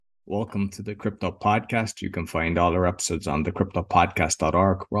Welcome to the Crypto Podcast. You can find all our episodes on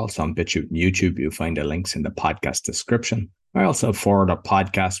thecryptopodcast.org. We're also on BitChute and YouTube. You'll find the links in the podcast description. I also have four other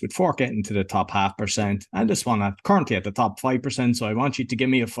podcasts with four getting to the top 0.5%, and this one currently at the top 5%. So I want you to give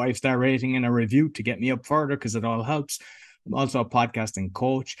me a 5-star rating and a review to get me up further because it all helps. I'm also a podcasting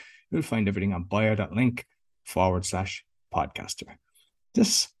coach. You'll find everything on bio.link/podcaster.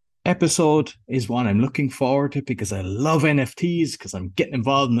 This episode is one I'm looking forward to because I love NFTs, because I'm getting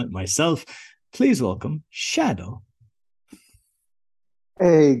involved in it myself. Please welcome Shaddow.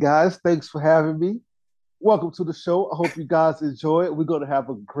 Hey guys, thanks for having me. Welcome to the show. I hope you guys enjoy it. We're going to have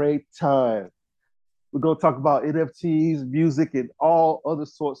a great time. We're going to talk about NFTs, music, and all other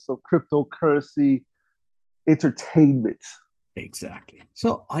sorts of cryptocurrency entertainment. Exactly.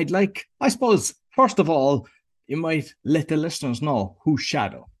 So I suppose, first of all, you might let the listeners know who's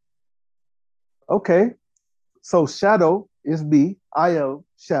Shaddow. Okay, so Shaddow is me. I am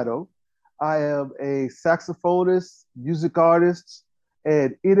Shaddow. I am a saxophonist, music artist,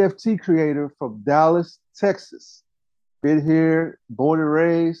 and NFT creator from Dallas, Texas. Been here, born and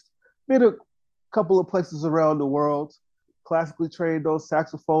raised, been a couple of places around the world. Classically trained on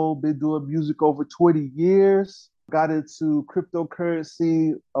saxophone, been doing music over 20 years. Got into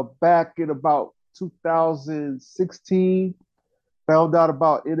cryptocurrency back in about 2016. Found out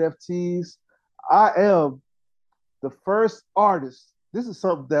about NFTs. I am the first artist. This is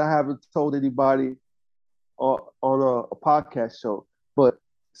something that I haven't told anybody on a podcast show, but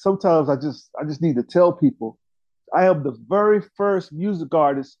sometimes I just need to tell people I am the very first music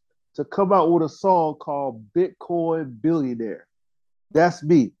artist to come out with a song called Bitcoin Billionaire. That's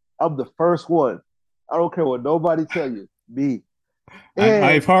me. I'm the first one. I don't care what nobody tell you. Me. And And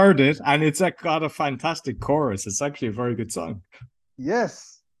I've heard it, and it's got a fantastic chorus. It's actually a very good song.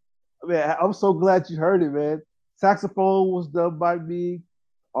 yes, man, I'm so glad you heard it, man. Saxophone was done by me.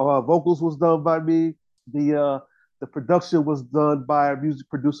 Vocals was done by me. The production was done by a music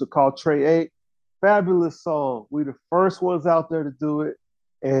producer called Trey 8. Fabulous song. We the first ones out there to do it.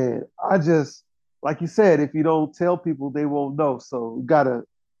 And I just, like you said, if you don't tell people, they won't know. So we gotta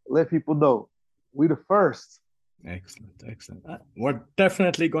let people know. We the first. Excellent, excellent. We're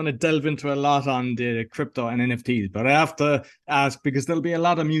definitely going to delve into a lot on the crypto and NFTs, but I have to ask because there'll be a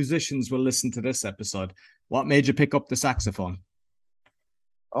lot of musicians will listen to this episode. What made you pick up the saxophone?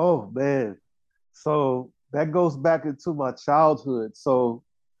 Oh man. So that goes back into my childhood. So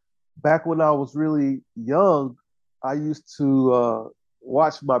back when I was really young, I used to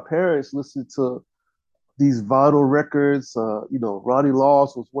watch my parents listen to these vinyl records. Ronnie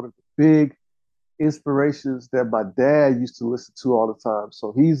Laws was one of the big inspirations that my dad used to listen to all the time.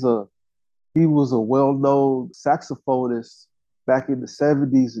 So he was a well-known saxophonist back in the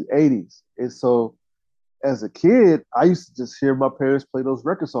 70s and 80s. And so as a kid, I used to just hear my parents play those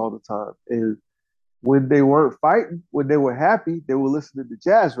records all the time. And when they weren't fighting, when they were happy, they were listening to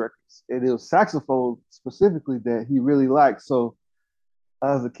jazz records. And it was saxophone specifically that he really liked. So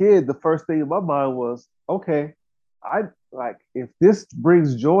as a kid, the first thing in my mind was, okay, I like if this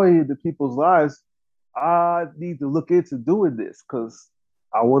brings joy into people's lives, I need to look into doing this because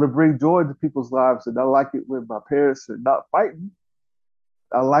I want to bring joy to people's lives. And I like it when my parents are not fighting.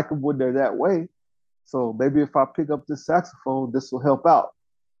 I like them when they're that way. So maybe if I pick up this saxophone, this will help out.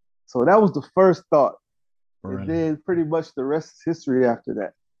 So that was the first thought. And Brilliant. then pretty much the rest is history after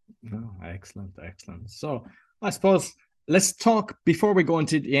that. Oh, excellent, excellent. So I suppose let's talk before we go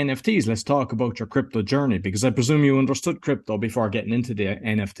into the NFTs. Let's talk about your crypto journey because I presume you understood crypto before getting into the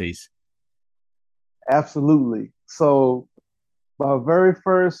NFTs. Absolutely. So my very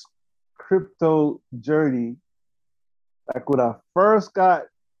first crypto journey, like when I first got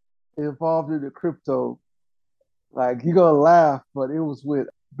involved in the crypto, like you're gonna laugh, but it was with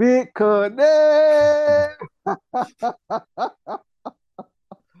Big Connect.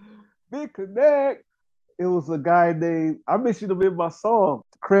 Big Connect. It was a guy named I mentioned him in my song,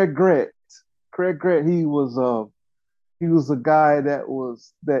 Craig Grant. Craig Grant, he was a guy that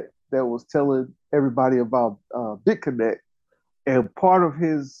was telling everybody about BitConnect, and part of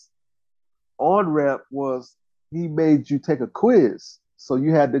his on ramp was he made you take a quiz, so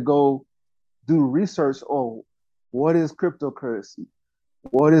you had to go do research on what is cryptocurrency,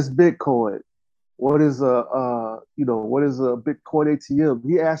 what is Bitcoin, what is a Bitcoin ATM.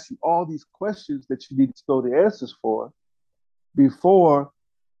 He asked you all these questions that you need to know the answers for before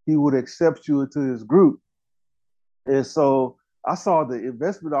he would accept you into his group. And so I saw the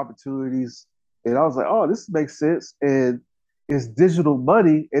investment opportunities and I was like, oh, this makes sense. And it's digital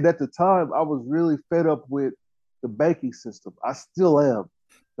money. And at the time, I was really fed up with the banking system. I still am.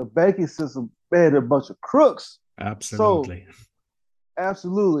 The banking system, man, they're a bunch of crooks. So Absolutely.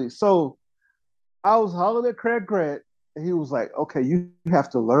 Absolutely. So I was hollering at Craig Grant, and he was like, "Okay, you have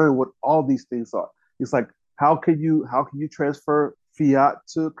to learn what all these things are." He's like, how can you transfer fiat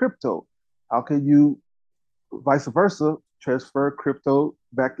to crypto? How can you vice versa transfer crypto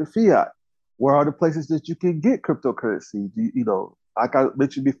back to fiat? Where are the places that you can get cryptocurrency? Like I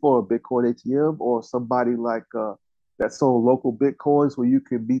mentioned before, Bitcoin ATM or somebody like that sold local Bitcoins where you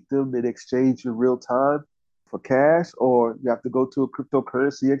can meet them in exchange in real time for cash, or you have to go to a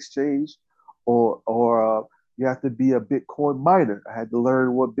cryptocurrency exchange, or you have to be a Bitcoin miner. I had to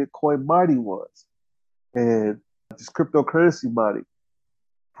learn what Bitcoin mining was, and just cryptocurrency mining,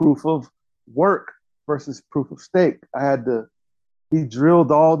 proof of work versus proof of stake. He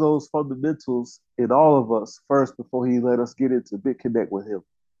drilled all those fundamentals in all of us first before he let us get into BitConnect with him.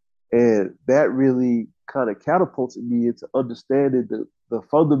 And that really kind of catapulted me into understanding the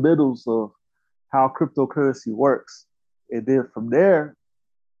fundamentals of how cryptocurrency works. And then from there,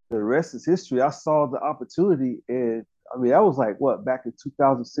 the rest is history. I saw the opportunity, and I mean, that was like what, back in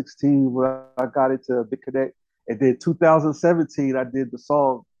 2016 when I got into BitConnect, and then 2017 I did the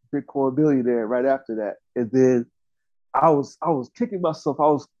song Bitcoin Billionaire right after that, and then I was kicking myself. I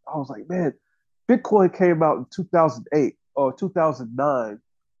was like, man, Bitcoin came out in 2008 or 2009.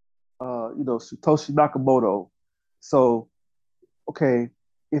 Satoshi Nakamoto. So okay,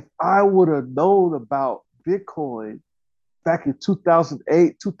 if I would have known about Bitcoin back in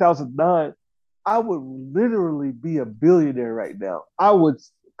 2008, 2009, I would literally be a billionaire right now.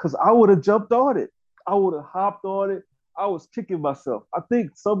 Because I would have jumped on it. I would have hopped on it. I was kicking myself. I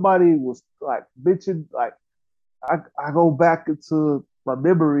think somebody was like mentioned, like, I go back into my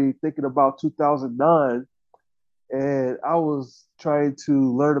memory thinking about 2009, and I was trying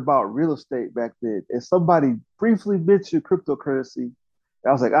to learn about real estate back then. And somebody briefly mentioned cryptocurrency.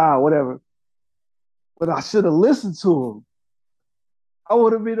 I was like, whatever. But I should have listened to him. I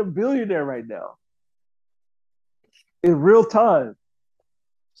would have been a billionaire right now in real time.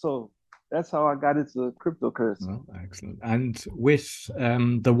 So that's how I got into cryptocurrency. Oh, excellent. And with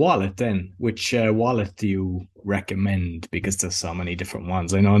the wallet, then, which wallet do you recommend? Because there's so many different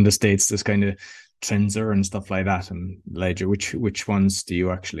ones. I know in the States there's kind of Trenzor and stuff like that, and Ledger. Which ones do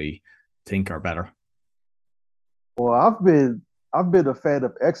you actually think are better? Well, I've been a fan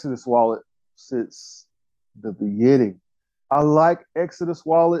of Exodus Wallet since the beginning. I like Exodus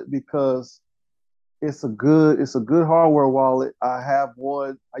Wallet because it's a good hardware wallet. I have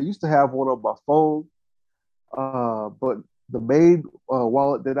one. I used to have one on my phone, but the main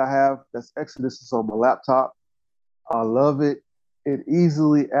wallet that I have that's Exodus is on my laptop. I love it. It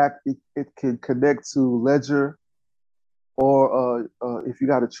can connect to Ledger or if you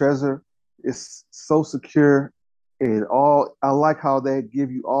got a Trezor, it's so secure. And all I like how they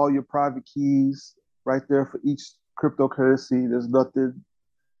give you all your private keys right there for each cryptocurrency. There's nothing,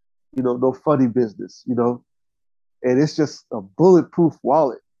 no funny business, and it's just a bulletproof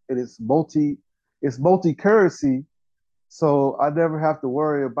wallet, and it's multi currency, so I never have to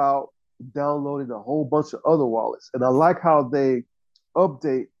worry about downloading a whole bunch of other wallets. And I like how they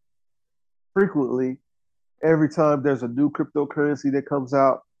update frequently every time there's a new cryptocurrency that comes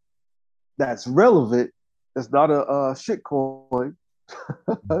out that's relevant. That's not a shit coin.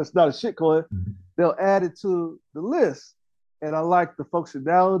 It's not a shit coin. Mhm. They'll add it to the list, and I like the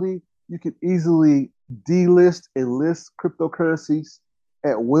functionality. You can easily delist and list cryptocurrencies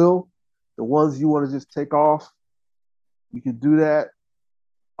at will. The ones you want to just take off, you can do that.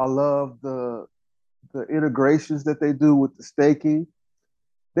 I love the integrations that they do with the staking.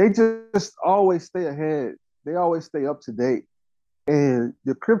 They just always stay ahead. They always stay up to date. And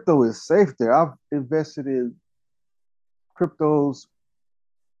your crypto is safe there. I've invested in cryptos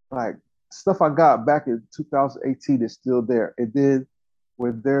like stuff I got back in 2018 is still there. And then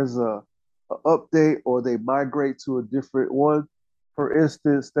when there's a update or they migrate to a different one, for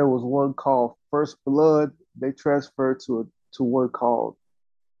instance, there was one called First Blood. They transferred to one called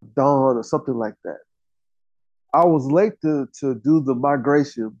Dawn or something like that. I was late to do the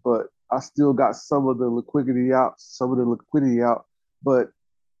migration, but I still got some of the liquidity out. But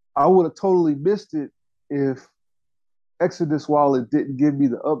I would have totally missed it if Exodus Wallet didn't give me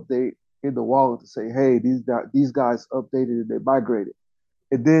the update in the wallet to say, hey, these guys updated and they migrated.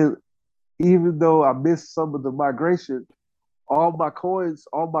 And then even though I missed some of the migration, all my coins,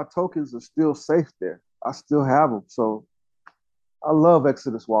 all my tokens are still safe there. I still have them. So I love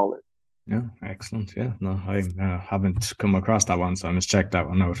Exodus Wallet. Yeah, excellent. Yeah, no, I haven't come across that one, so I must check that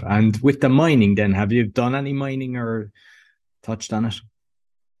one out. And with the mining, then, have you done any mining or touched on it?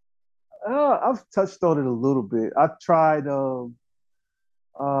 I've touched on it a little bit. I tried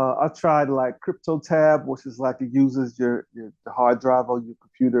I tried like Crypto Tab, which is like it uses your the hard drive on your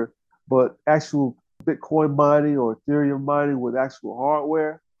computer, but actual Bitcoin mining or Ethereum mining with actual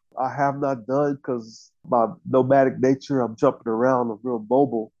hardware, I have not done because my nomadic nature, I'm jumping around, I'm real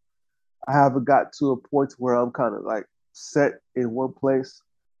mobile. I haven't got to a point where I'm kind of like set in one place.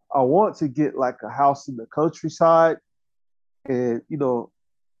 I want to get like a house in the countryside and,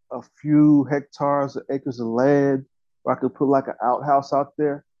 a few hectares or acres of land where I could put like an outhouse out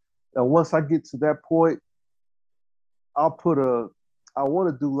there. And once I get to that point, I'll put a, I want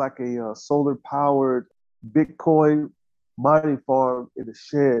to do like a solar powered Bitcoin mining farm in a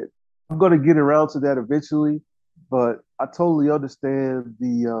shed. I'm going to get around to that eventually, but I totally understand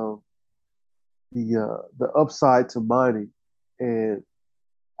the upside to mining, and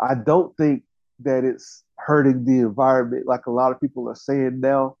I don't think that it's hurting the environment like a lot of people are saying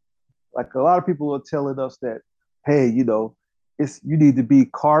now. Like a lot of people are telling us that, hey, it's you need to be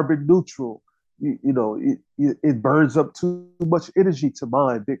carbon neutral. It burns up too much energy to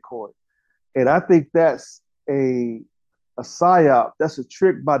mine Bitcoin, and I think that's a psyop. That's a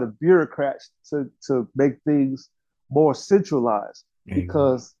trick by the bureaucrats to make things more centralized Exactly.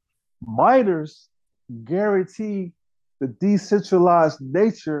 because miners guarantee the decentralized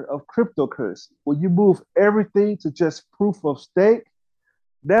nature of cryptocurrency. When you move everything to just proof of stake,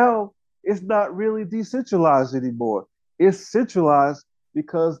 now it's not really decentralized anymore. It's centralized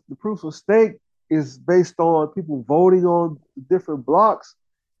because the proof of stake is based on people voting on different blocks,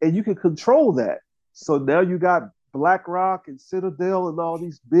 and you can control that. So now you got BlackRock and Citadel and all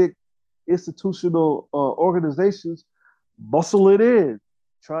these big institutional organizations muscle it in,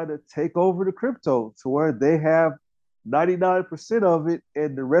 trying to take over the crypto to where they have 99% of it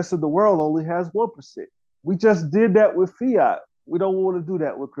and the rest of the world only has 1%. We just did that with fiat. We don't want to do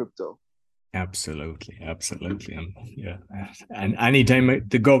that with crypto. Absolutely, absolutely, and yeah, and anytime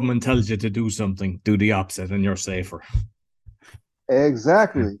the government tells you to do something, do the opposite, and you're safer.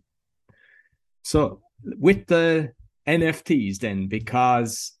 Exactly. So with the NFTs, then,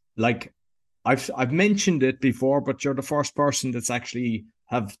 because like I've mentioned it before, but you're the first person that's actually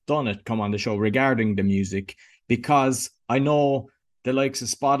have done it come on the show regarding the music, because I know the likes of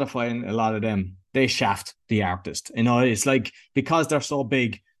Spotify and a lot of them, they shaft the artist. It's like because they're so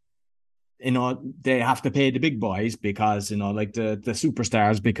big, they have to pay the big boys because like the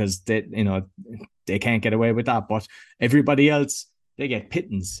superstars, because they can't get away with that. But everybody else, they get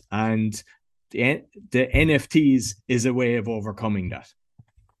pittance, and the NFTs is a way of overcoming that.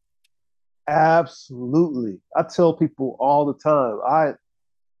 Absolutely. I tell people all the time,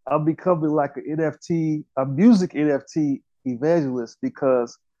 I'm becoming like an NFT, a music NFT evangelist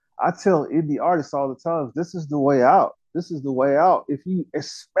because I tell indie artists all the time, this is the way out. This is the way out.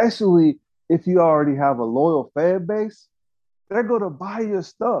 Especially if you already have a loyal fan base, they're going to buy your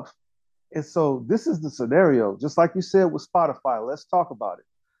stuff. And so this is the scenario, just like you said with Spotify. Let's talk about it.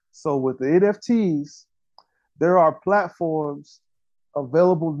 So with the NFTs, there are platforms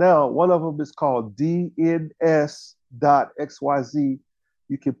available now. One of them is called DNS.xyz.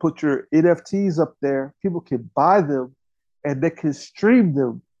 You can put your NFTs up there. People can buy them and they can stream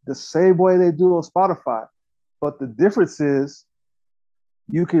them the same way they do on Spotify. But the difference is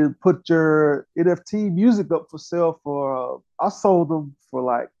you can put your NFT music up for sale for, I sold them for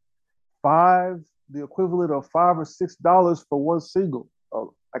like five, the equivalent of $5 or $6 for one single,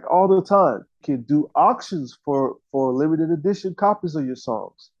 like all the time. You can do auctions for limited edition copies of your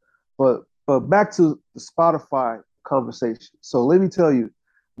songs. But back to the Spotify conversation. So let me tell you,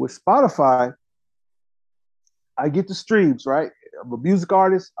 with Spotify, I get the streams, right? I'm a music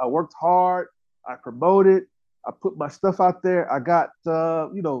artist. I worked hard. I promoted. I put my stuff out there. I got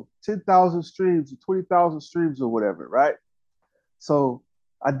 10,000 streams or 20,000 streams or whatever, right? So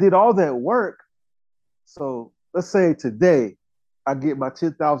I did all that work. So let's say today I get my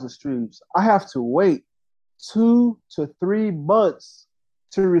 10,000 streams. I have to wait 2 to 3 months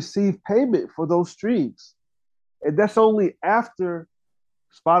to receive payment for those streams. And that's only after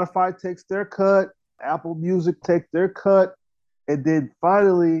Spotify takes their cut, Apple Music takes their cut, and then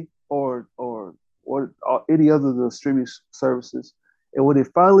finally, or any other of the streaming services. And when it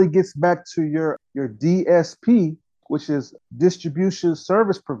finally gets back to your DSP, which is distribution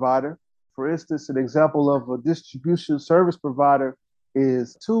service provider. For instance, an example of a distribution service provider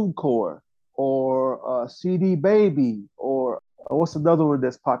is TuneCore or CD Baby or what's another one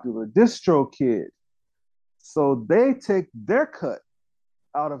that's popular? DistroKid. So they take their cut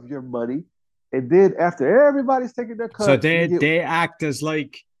out of your money, and then after everybody's taking their So cut, you they get they act as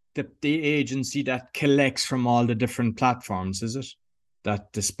like the agency that collects from all the different platforms, is it?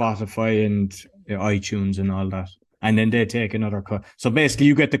 That the Spotify and iTunes and all that. and then they take another cut. So basically,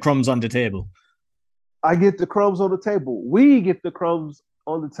 you get the crumbs on the table. I get the crumbs on the table. We get the crumbs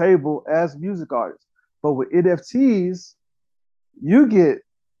on the table as music artists. But with NFTs, you get,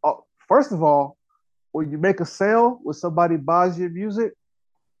 first of all, when you make a sale, when somebody buys your music,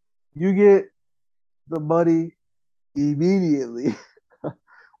 you get the money immediately.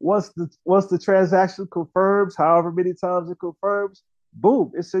 Once the transaction confirms, however many times it confirms,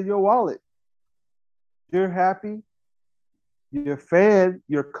 boom, it's in your wallet. You're happy. Your fan,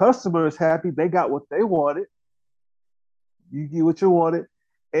 your customer is happy. They got what they wanted. You get what you wanted,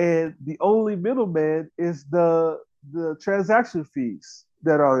 and the only middleman is the transaction fees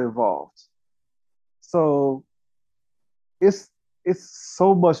that are involved. So it's it's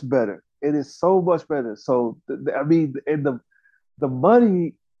so much better. It is so much better. So I mean, and the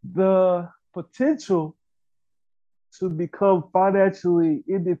money, the potential to become financially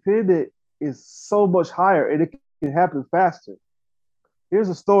independent is so much higher, and it can happen faster. Here's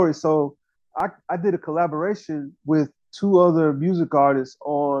a story. So I did a collaboration with two other music artists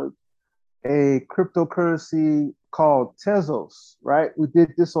on a cryptocurrency called Tezos, right? We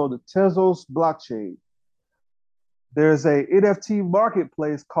did this on the Tezos blockchain. There's a NFT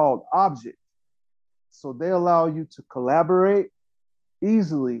marketplace called Object. So they allow you to collaborate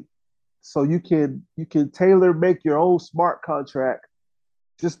easily. So you can tailor make your own smart contract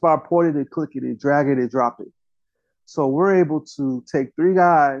just by pointing and clicking and dragging and dropping. So we're able to take three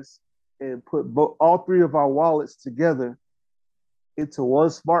guys and put all three of our wallets together into one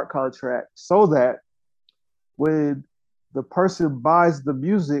smart contract so that when the person buys the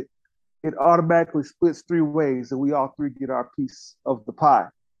music, it automatically splits three ways and we all three get our piece of the pie.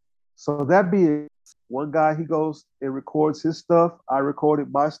 So that being one guy, he goes and records his stuff. I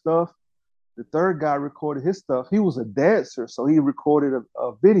recorded my stuff. The third guy recorded his stuff. He was a dancer, so he recorded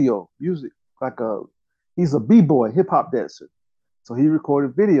a video, music, he's a b-boy, hip hop dancer. So he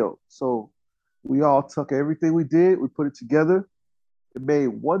recorded video. So we all took everything we did, we put it together, it made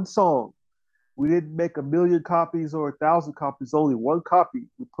one song. We didn't make a million copies or 1,000 copies, only one copy.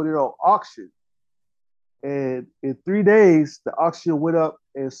 We put it on auction. And in 3 days, the auction went up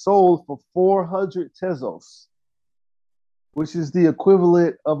and sold for 400 Tezos, which is the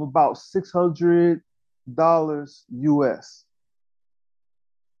equivalent of about $600 US.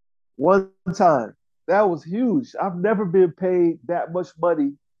 One time. That was huge. I've never been paid that much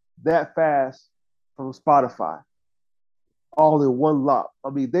money that fast from Spotify, all in one lot. I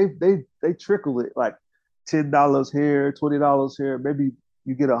mean, they trickle it like $10 here, $20 here, maybe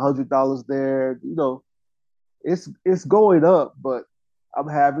you get $100 there. It's going up, but I'm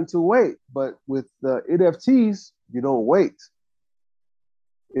having to wait. But with the NFTs, you don't wait.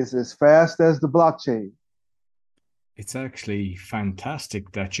 It's as fast as the blockchain. It's actually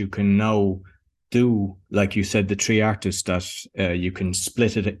fantastic that you can now do, like you said, the three artists that you can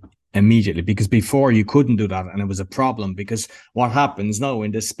split it immediately, because before you couldn't do that, and it was a problem. Because what happens now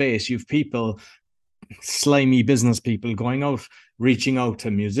in this space, you've people, slimy business people, going out, reaching out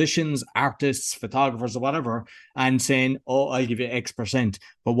to musicians, artists, photographers, or whatever, and saying, oh, I'll give you X%.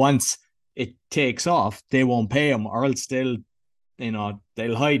 But once it takes off, they won't pay them, or else they'll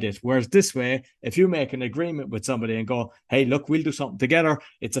hide it. Whereas this way, if you make an agreement with somebody and go, hey, look, we'll do something together,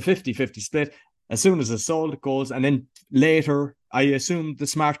 it's a 50-50 split. As soon as it's sold, it goes. And then later, I assume the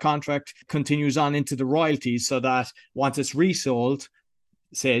smart contract continues on into the royalties, so that once it's resold,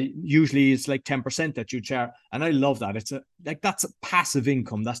 say usually it's like 10% that you charge. And I love that. That's a passive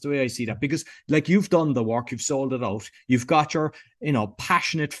income. That's the way I see that, because like you've done the work, you've sold it out, you've got your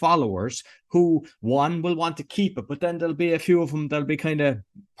passionate followers who one will want to keep it, but then there'll be a few of them that'll be kind of,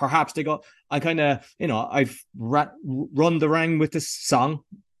 perhaps they go, I kind of, I've run the ring with this song,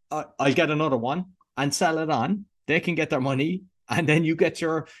 I'll get another one and sell it on. They can get their money, and then you get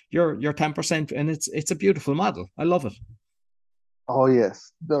your 10%, and it's a beautiful model. I love it. Oh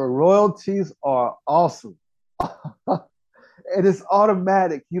yes, the royalties are awesome. And it's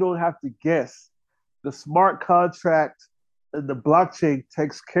automatic. You don't have to guess. The smart contract and the blockchain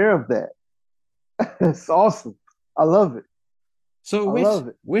takes care of that. It's awesome. I love it. So I love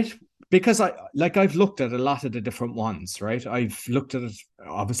it. because I've looked at a lot of the different ones, right? I've looked at it,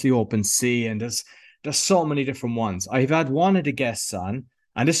 obviously OpenSea, and there's so many different ones. I've had one of the guests on,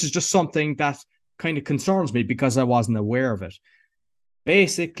 and this is just something that kind of concerns me because I wasn't aware of it.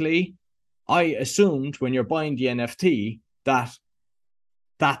 Basically, I assumed when you're buying the NFT that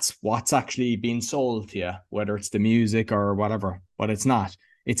that's what's actually being sold to you, whether it's the music or whatever, but it's not.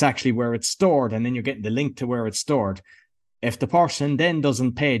 It's actually where it's stored, and then you're getting the link to where it's stored. If the person then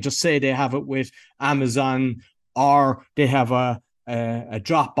doesn't pay, just say they have it with Amazon, or they have a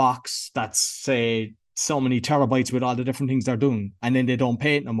Dropbox that's, say, so many terabytes with all the different things they're doing, and then they don't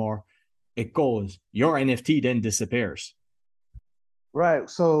pay it no more, it goes. Your NFT then disappears. Right.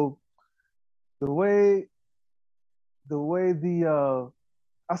 So the way the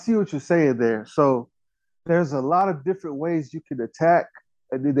I see what you're saying there. So there's a lot of different ways you can attack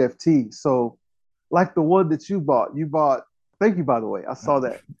an NFT. So like the one that you bought. Thank you, by the way. I saw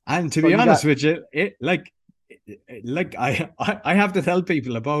that. And to So be you honest got with you, I have to tell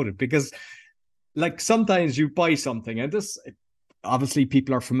people about it because like sometimes you buy something and this obviously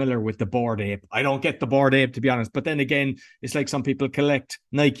people are familiar with the Bored Ape. I don't get the Bored Ape to be honest, but then again, it's like some people collect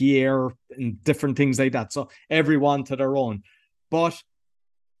Nike Air and different things like that. So everyone to their own. But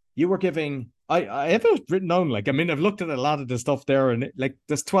you were giving I have it written down. Like, I mean, I've looked at a lot of the stuff there, and like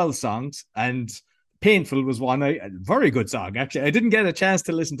there's 12 songs, and Painful was one. A very good song. Actually, I didn't get a chance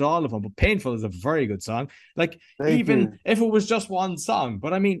to listen to all of them, but Painful is a very good song. Like, thank even you. if it was just one song,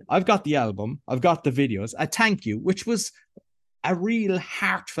 but I mean, I've got the album, I've got the videos. A Thank You, which was a real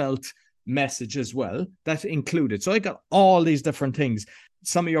heartfelt message as well that included. So I got all these different things.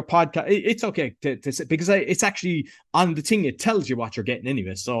 Some of your podcast, it's okay to say because it's actually on the thing. It tells you what you're getting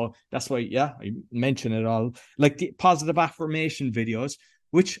anyway. So that's why, yeah, I mention it all. Like the positive affirmation videos,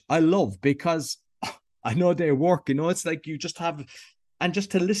 which I love because I know they work. You know, it's like you just have and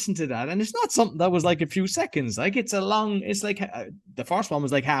just to listen to that, and it's not something that was like a few seconds. Like it's a long. It's like the first one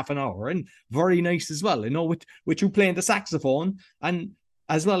was like half an hour, and very nice as well. You know, with you playing the saxophone and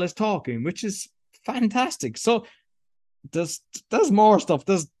as well as talking, which is fantastic. So there's there's more stuff.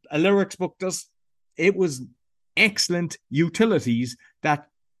 There's a lyrics book. There's it was excellent utilities that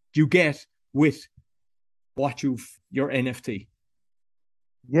you get with what you've your NFT.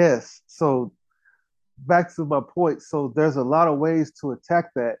 Yes. So back to my point. So there's a lot of ways to attack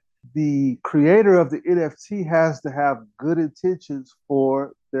that. The creator of the NFT has to have good intentions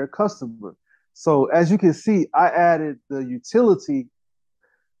for their customer. So as you can see, I added the utility.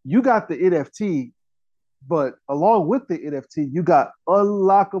 You got the NFT, but along with the NFT, you got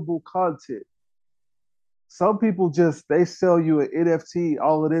unlockable content. Some people just they sell you an NFT.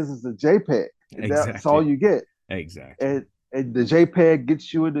 All it is a JPEG, and that's all Exactly. you get. Exactly. And the JPEG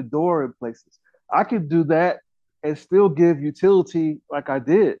gets you in the door in places. I can do that and still give utility like I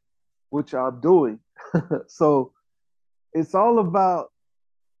did, which I'm doing. So it's all about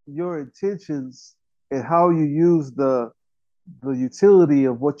your intentions and how you use the utility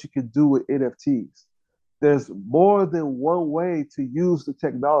of what you can do with NFTs. There's more than one way to use the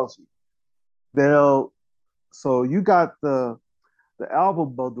technology. Now, so you got the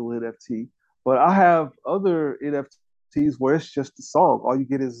album bundle NFT, but I have other NFTs where it's just a song. All you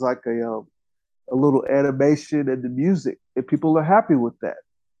get is like a little animation and the music, and people are happy with that.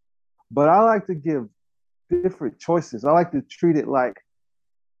 But I like to give different choices. I like to treat it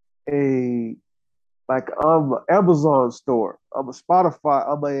a like I'm an Amazon store. I'm a Spotify.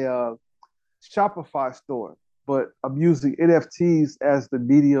 I'm a Shopify store, but I'm using NFTs as the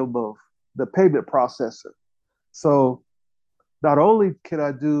medium of the payment processor. So not only can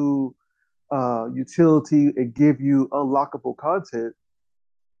I do utility and give you unlockable content,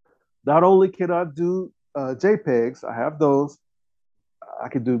 not only can I do JPEGs, I have those. I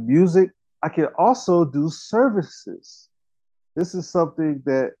can do music. I can also do services. This is something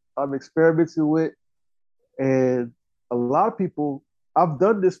that I'm experimenting with, and a lot of people. I've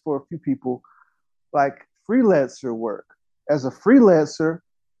done this for a few people, like freelancer work. As a freelancer,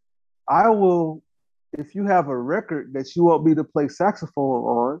 I will, if you have a record that you want me to play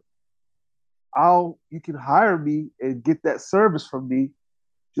saxophone on, you can hire me and get that service from me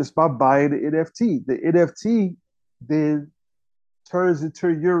just by buying the NFT. The NFT then turns into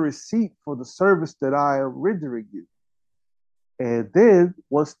your receipt for the service that I am rendering you. And then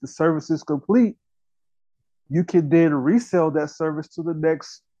once the service is complete, you can then resell that service to the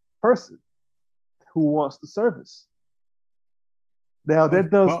next person who wants the service. Now But that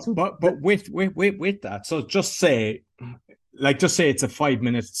does but two. but but with that, so just say like just say it's a 5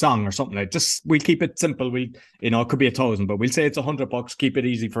 minute song or something like just we'll keep it simple. We it could be 1,000, but we'll say it's $100, keep it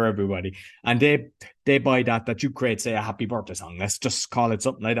easy for everybody. And they buy that you create, say a happy birthday song. Let's just call it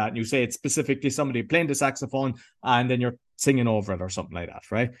something like that. And you say it's specifically somebody playing the saxophone and then you're singing over it or something like that,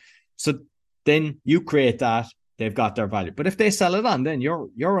 right? So then you create that, they've got their value. But if they sell it on, then you're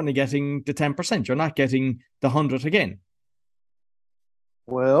only getting the 10%. You're not getting the 100 again.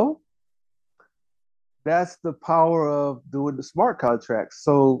 Well, that's the power of doing the smart contracts.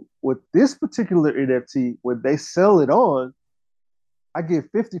 So with this particular NFT, when they sell it on, I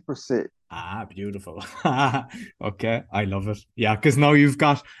get 50%. Ah, beautiful. Okay, I love it. Yeah, because now you've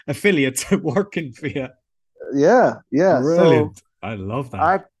got affiliates working for you. Yeah, yeah. So Brilliant. I love that.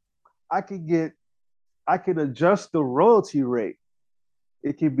 I I can get I can adjust the royalty rate.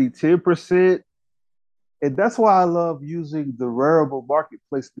 It can be 10%. And that's why I love using the Rarible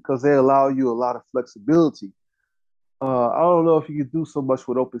marketplace because they allow you a lot of flexibility. I don't know if you can do so much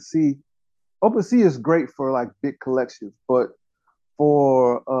with OpenSea. OpenSea is great for like big collections, but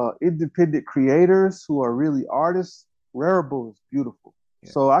for independent creators who are really artists, Rarible is beautiful.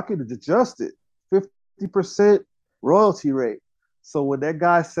 Yeah. So I can adjust it 50% royalty rate. So when that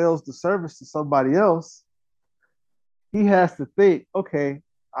guy sells the service to somebody else, he has to think, okay,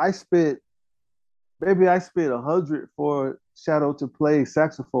 I spent maybe I spent 100 for Shaddow to play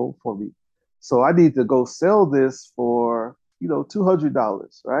saxophone for me. So I need to go sell this for,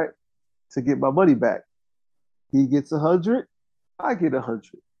 $200, right? To get my money back. He gets 100, I get 100.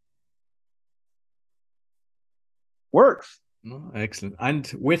 Works. No, excellent.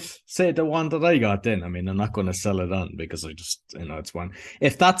 And with, say, the one that I got, then, I mean, I'm not going to sell it on because I just, it's one.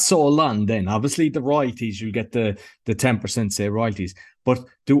 If that's sold on, then obviously the royalties, you get the 10%, say, royalties. But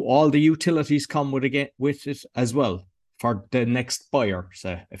do all the utilities come with it as well for the next buyer,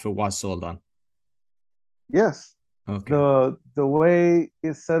 say, if it was sold on? Yes. Okay. The way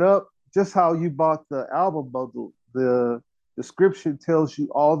it's set up, just how you bought the album bundle, the description tells you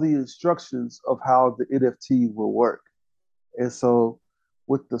all the instructions of how the NFT will work. And so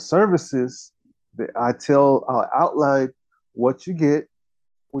with the services, I'll outline what you get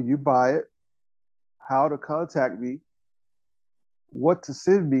when you buy it, how to contact me, what to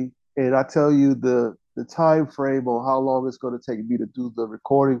send me, and I tell you the time frame on how long it's going to take me to do the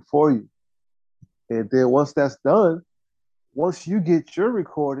recording for you. And then once that's done, once you get your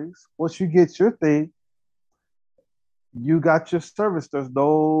recordings, once you get your thing, you got your service. There's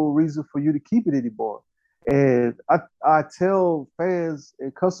no reason for you to keep it anymore. And I tell fans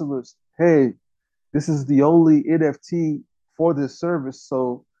and customers, hey, this is the only NFT for this service,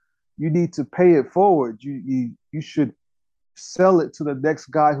 so you need to pay it forward. You should sell it to the next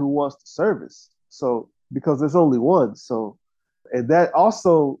guy who wants the service. So because there's only one. So and that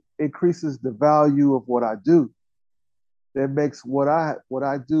also increases the value of what I do. That makes what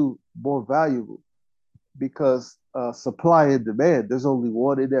I do more valuable because supply and demand. There's only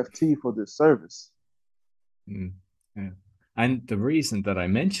one NFT for this service. Mm, yeah. And the reason that I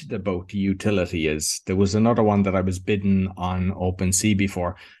mentioned about the utility is there was another one that I was bidding on OpenSea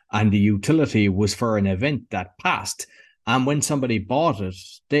before, and the utility was for an event that passed. And when somebody bought it,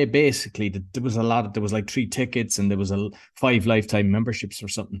 they basically there was like 3 tickets and there was 5 lifetime memberships or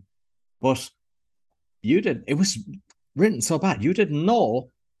something. But it was written so bad. You didn't know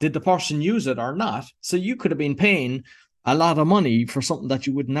did the person use it or not. So you could have been paying a lot of money for something that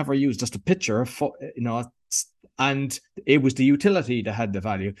you would never use, just a picture, and it was the utility that had the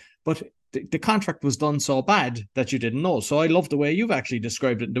value. But the contract was done so bad that you didn't know. So I love the way you've actually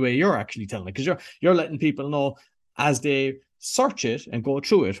described it, the way you're actually telling it, because you're letting people know as they search it and go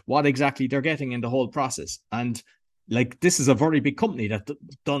through it what exactly they're getting in the whole process. And like this is a very big company that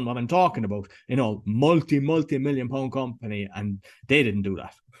done what I'm talking about, multi-million pound company, and they didn't do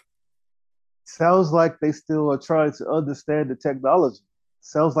that. Sounds like they still are trying to understand the technology.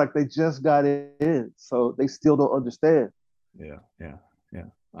 Sounds like they just got in, so they still don't understand. Yeah, yeah, yeah.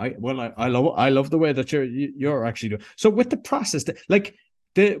 I love the way that you're actually doing. So with the process, like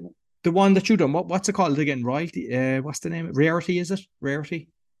the the one that you done, what's it called again? Royalty? What's the name? Rarity? Is it Rarity?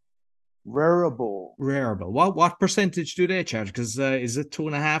 Rarible. Rarible. What percentage do they charge? Because is it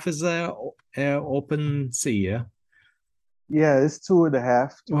 2.5? Is open sea? Yeah. Yeah, it's two and a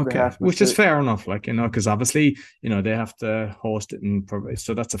half, two and a Okay, half which is percent. fair enough, like because obviously they have to host it and provide,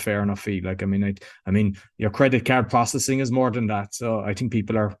 so that's a fair enough fee. Like I mean, your credit card processing is more than that, so I think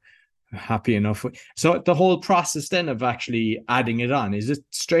people are happy enough. So the whole process then of actually adding it on, is it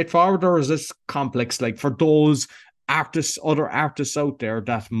straightforward or is this complex? Like for those other artists out there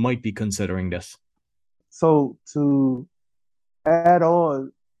that might be considering this So to add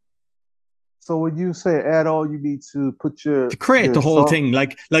on, so when you say add on, you need to put to your create your the whole song. thing,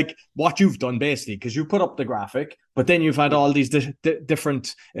 like what you've done basically, because you put up the graphic, but then you've had all these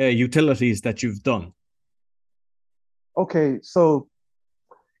different utilities that you've done. Okay, so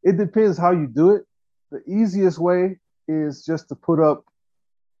it depends how you do it. The easiest way is just to put up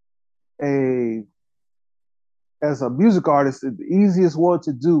a as a music artist, the easiest one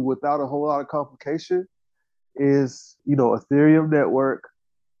to do without a whole lot of complication is, Ethereum network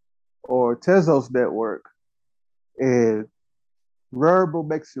or Tezos network. And Rarible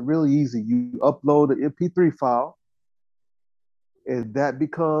makes it really easy. You upload an MP3 file, and that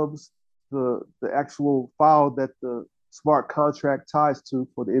becomes the actual file that the smart contract ties to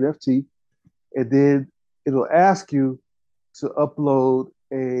for the NFT. And then it'll ask you to upload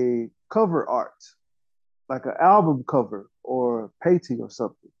a cover art. like an album cover or a painting or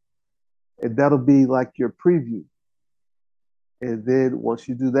something. And that'll be like your preview. And then once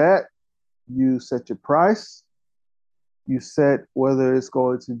you do that, you set your price. You set whether it's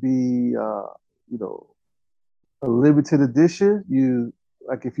going to be, you know, a limited edition. You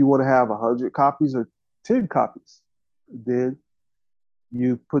like if you want to have 100 copies or 10 copies, then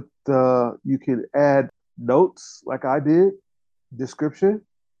you can add notes like I did, description,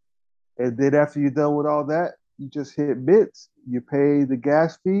 and then after you're done with all that, you just hit bits. You pay the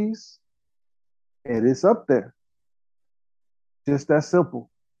gas fees, and it's up there. Just that simple.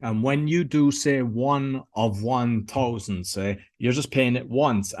 And when you do say 1 of 1,000, say you're just paying it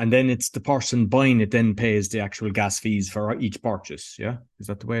once, and then it's the person buying it then pays the actual gas fees for each purchase. Yeah, is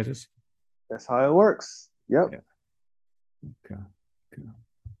that the way it is? That's how it works. Yep. Yeah. Okay. Okay.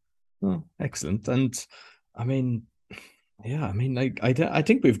 Oh, excellent. And I mean, yeah, I mean, like I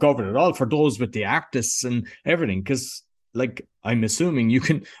think we've covered it all for those with the artists and everything, because like I'm assuming you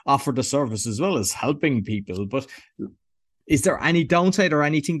can offer the service as well as helping people. But is there any downside or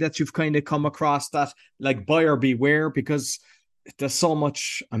anything that you've kind of come across that like buyer beware? Because there's so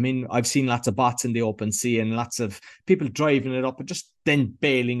much. I mean, I've seen lots of bots in the open sea and lots of people driving it up and just then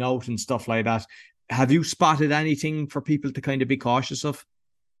bailing out and stuff like that. Have you spotted anything for people to kind of be cautious of?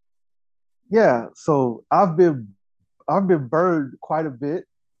 Yeah. So I've been burned quite a bit.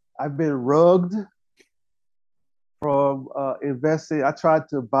 I've been rugged from investing. I tried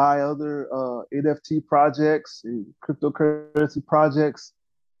to buy other NFT projects and cryptocurrency projects,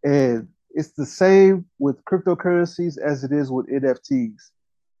 and it's the same with cryptocurrencies as it is with NFTs.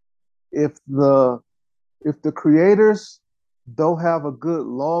 If the if the creators don't have a good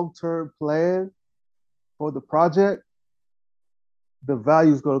long-term plan for the project, the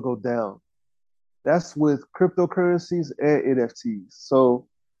value is going to go down. That's with cryptocurrencies and NFTs. So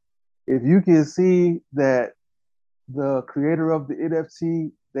if you can see that the creator of the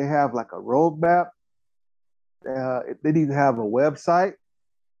NFT, they have like a roadmap. They need to have a website,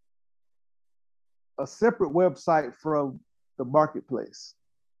 a separate website from the marketplace.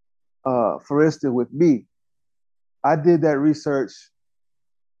 For instance, with me, I did that research.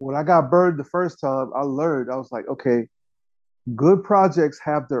 When I got burned the first time, I learned, I was like, okay, good projects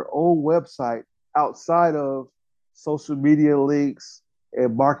have their own website outside of social media links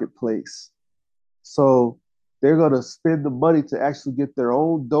and marketplace. So they're going to spend the money to actually get their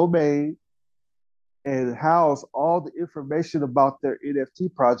own domain and house all the information about their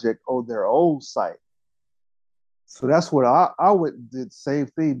NFT project on their own site. So that's what I went and did the same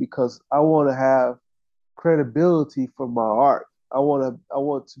thing because I want to have credibility for my art. I want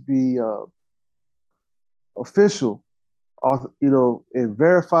to be official, and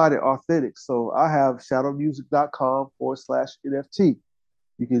verified and authentic. So I have shadowmusic.com/NFT.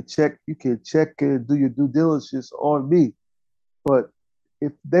 You can check and do your due diligence on me. But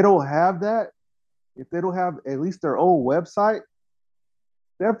if they don't have that, if they don't have at least their own website,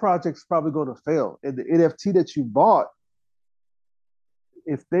 their project's probably going to fail. And the NFT that you bought,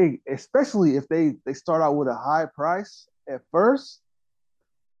 especially if they start out with a high price at first,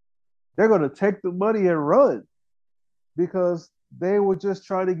 they're going to take the money and run because they were just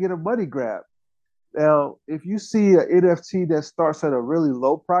trying to get a money grab. Now, if you see an NFT that starts at a really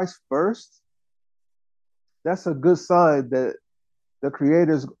low price first, that's a good sign that the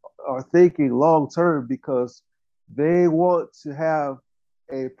creators are thinking long term because they want to have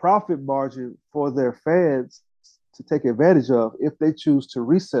a profit margin for their fans to take advantage of if they choose to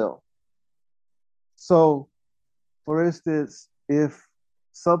resell. So, for instance, if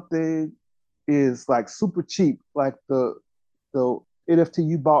something is like super cheap, like the NFT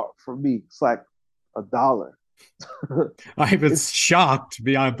you bought from me, it's like $1. I was It's shocked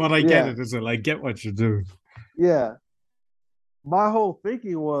beyond, but I get yeah, it. Is it? I get what you do. yeah. My whole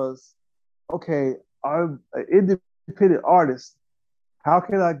thinking was, okay, I'm an independent artist. How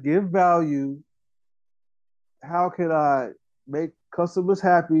can I give value? How can I make customers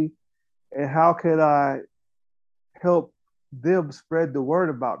happy? And how can I help them spread the word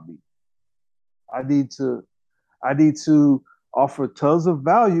about me? I need to I need to offer tons of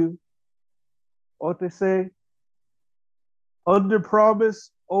value. What they say, under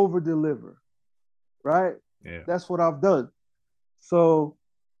promise, over deliver. Right? Yeah. That's what I've done. So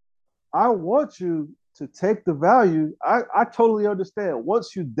I want you to take the value. I totally understand.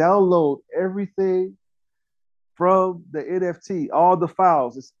 Once you download everything from the NFT, all the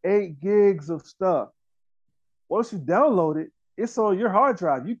files, it's 8 gigs of stuff. Once you download it, it's on your hard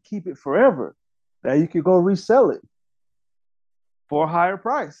drive. You keep it forever. Now you can go resell it for a higher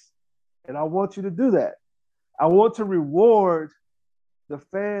price. And I want you to do that. I want to reward the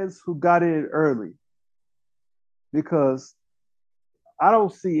fans who got in early. because I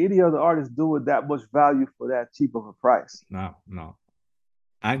don't see any other artist doing that much value for that cheap of a price. No, no.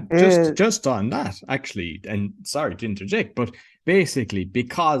 And just And just on that, actually, and sorry to interject, but basically,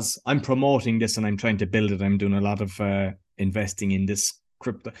 because I'm promoting this and I'm trying to build it, I'm doing a lot of investing in this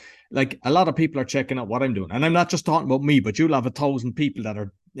crypto. Like a lot of people are checking out what I'm doing, and I'm not just talking about me, but you'll have 1,000 people that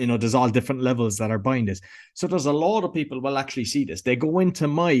are, there's all different levels that are buying this. So there's a lot of people will actually see this. They go into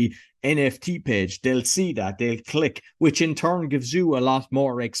my NFT page, they'll see that, they'll click, which in turn gives you a lot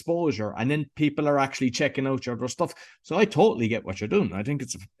more exposure, and then people are actually checking out your other stuff. So I totally get what you're doing. I think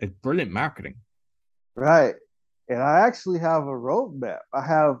it's brilliant marketing. right. And I actually have a roadmap.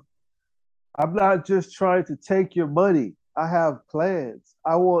 I'm not just trying to take your money. I have plans.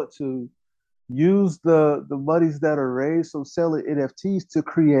 I want to use the monies that are raised from selling NFTs to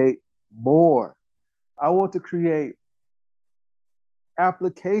create more. I want to create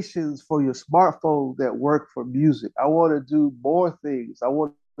applications for your smartphone that work for music. I want to do more things. I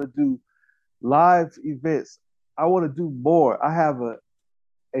want to do live events. I want to do more. I have a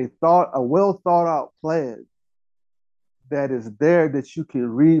well thought out plan that is there that you can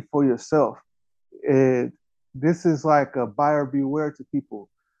read for yourself. And this is like a buyer beware to people.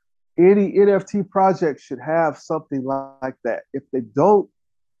 Any NFT project should have something like that. If they don't,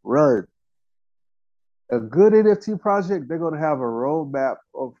 run. A good NFT project, they're going to have a roadmap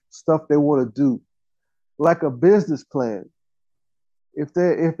of stuff they want to do, like a business plan. If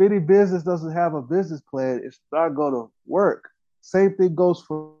any business doesn't have a business plan, it's not going to work. Same thing goes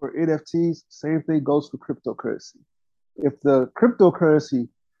for NFTs. Same thing goes for cryptocurrency. If the cryptocurrency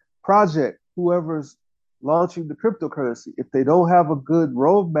project, whoever's launching the cryptocurrency, if they don't have a good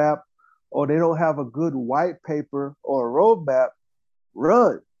roadmap or they don't have a good white paper or a roadmap,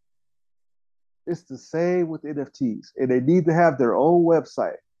 run. It's the same with NFTs, and they need to have their own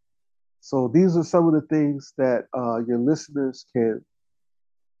website. So these are some of the things that your listeners can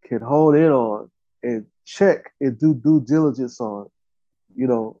hone in on and check and do due diligence on.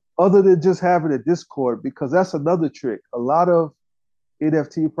 Other than just having a Discord, because that's another trick. A lot of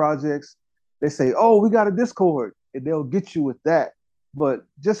NFT projects, they say, "Oh, we got a Discord," and they'll get you with that. But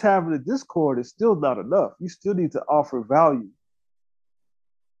just having a Discord is still not enough. You still need to offer value.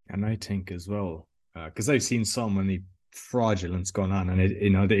 And I think as well, because I've seen so many fraudulence going on, and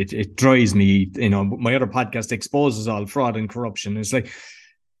it drives me. My other podcast exposes all fraud and corruption. It's like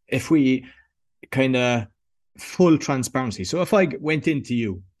if we kind of full transparency. So if I went into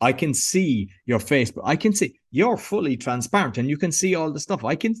you, I can see your Facebook. I can see you're fully transparent, and you can see all the stuff.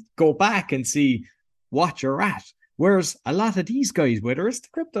 I can go back and see what you're at. Whereas a lot of these guys, whether it's the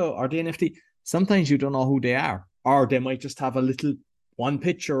crypto or the NFT, sometimes you don't know who they are, or they might just have a little one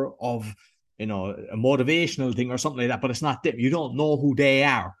picture of a motivational thing or something like that, but it's not them. You don't know who they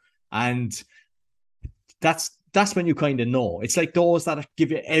are, and that's when you kind of know. It's like those that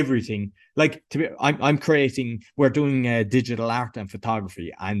give you everything. Like I'm creating. We're doing digital art and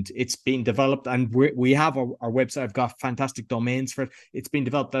photography, and it's been developed. And we have our website. I've got fantastic domains for it. It's been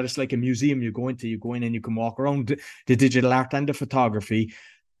developed that it's like a museum. You go in, and you can walk around the digital art and the photography.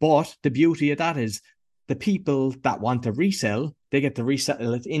 But the beauty of that is the people that want to resell, they get to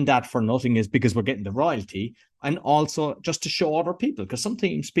resell it in that for nothing, is because we're getting the royalty, and also just to show other people, because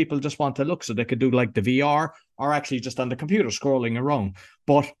sometimes people just want to look, so they could do like the VR or actually just on the computer scrolling around.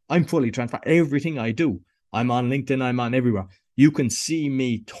 But I'm fully transparent. Everything I do, I'm on LinkedIn, I'm on everywhere. You can see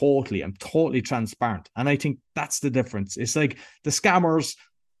me totally. I'm totally transparent. And I think that's the difference. It's like the scammers,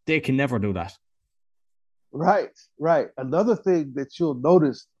 they can never do that. Right, right. Another thing that you'll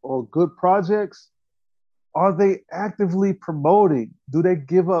notice on good projects, are they actively promoting? Do they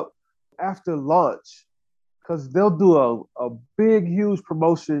give up after launch? Because they'll do a big, huge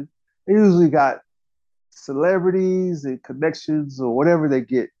promotion. They usually got celebrities and connections or whatever they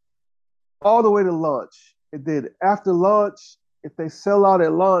get all the way to launch. And then after launch, if they sell out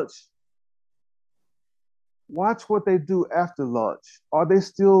at launch, watch what they do after launch. Are they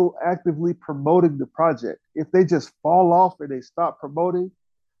still actively promoting the project? If they just fall off and they stop promoting,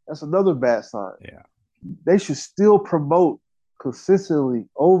 that's another bad sign. Yeah. They should still promote consistently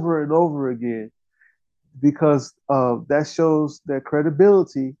over and over again, because that shows their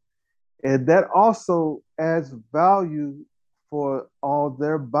credibility, and that also adds value for all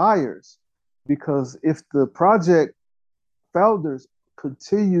their buyers. Because if the project founders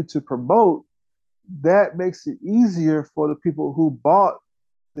continue to promote, that makes it easier for the people who bought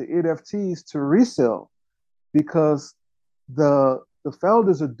the NFTs to resell, because the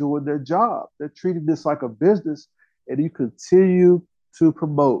founders are doing their job. They're treating this like a business, and you continue to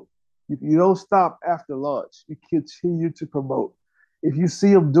promote. You don't stop after launch. You continue to promote. If you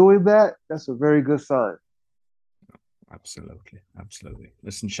see them doing that, that's a very good sign. Absolutely. Absolutely.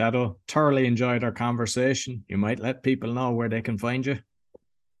 Listen, Shaddow, thoroughly enjoyed our conversation. You might let people know where they can find you.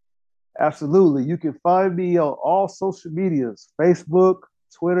 Absolutely. You can find me on all social medias: Facebook,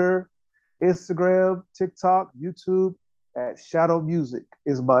 Twitter, Instagram, TikTok, YouTube, at Shaddow Music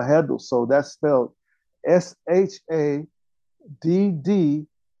is my handle. So that's spelled SHADDOWMUSIC.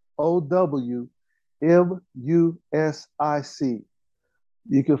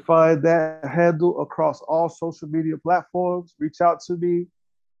 You can find that handle across all social media platforms. Reach out to me,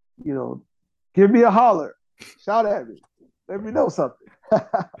 you know, give me a holler, shout at me, let me know something.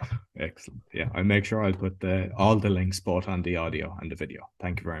 Excellent. Yeah, I'll make sure I'll put all the links both on the audio and the video.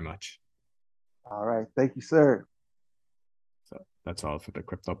 Thank you very much. All right. Thank you, sir. So that's all for the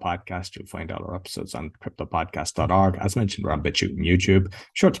Crypto Podcast. You'll find all our episodes on cryptopodcast.org. As mentioned, we're on BitChute and YouTube.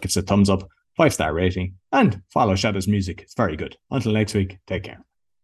 Sure to give us a thumbs up, 5-star rating, and follow Shadow's music. It's very good. Until next week, take care.